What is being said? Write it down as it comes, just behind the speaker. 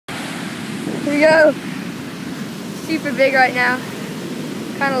Here we go. Super big right now.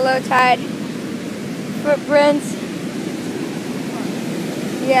 Kind of low tide. Footprints.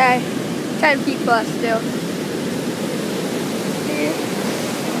 Yeah, 10 feet plus still. See?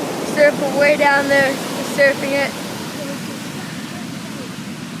 Surfer way down there. Just surfing it.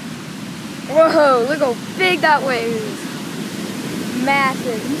 Whoa, look how big that wave is.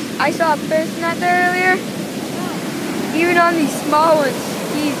 Massive. I saw a person out there earlier. Even on these small ones,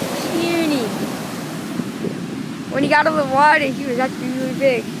 he's puny. When he got a little water, he was actually really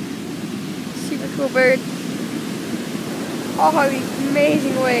big. Super cool bird. All these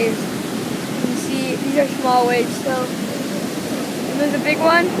amazing waves. You can see these are small waves, so if there's a big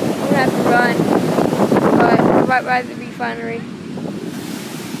one, I'm gonna have to run. But I'm right by the refinery.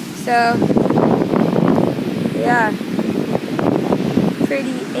 So yeah,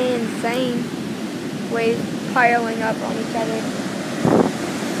 pretty insane. Waves piling up on each other.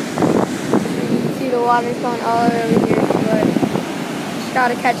 And you can see the water's going all over here, but just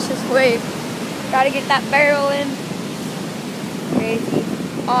gotta catch this wave. Gotta get that barrel in. Crazy.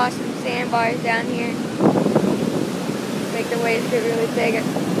 Awesome sandbars down here. Make the waves get really big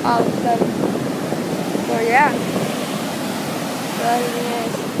all of a sudden. So yeah. So everything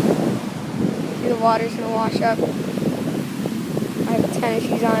is. See, the water's gonna wash up. I have tennis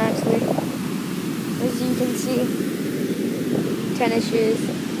shoes on actually. As you can see. Tennis shoes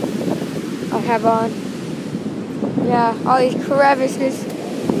I have on. Yeah, all these crevices.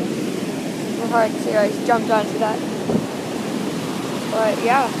 It's hard to see, I just jumped onto that. But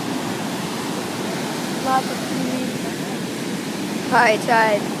yeah. Lots of trees. High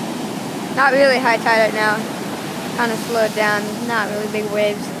tide. Not really high tide right now. Kind of slowed down. Not really big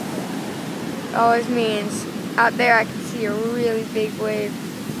waves. Always means out there I can see a really big wave.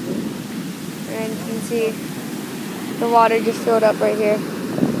 And you can see the water just filled up right here.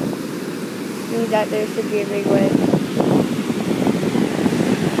 Means that there should be a big wave.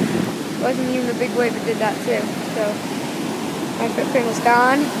 Wasn't even a big wave that did that too. So my footprint is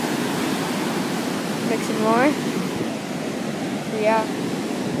gone. Mixing more. So yeah.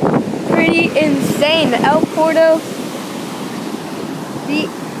 Pretty insane. The El Porto beach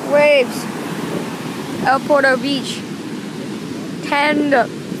waves. El Porto Beach. 10 to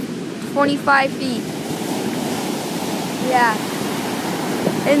 25 feet. Yeah.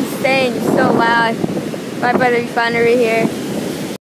 Insane. It's so loud. Right by the refinery here.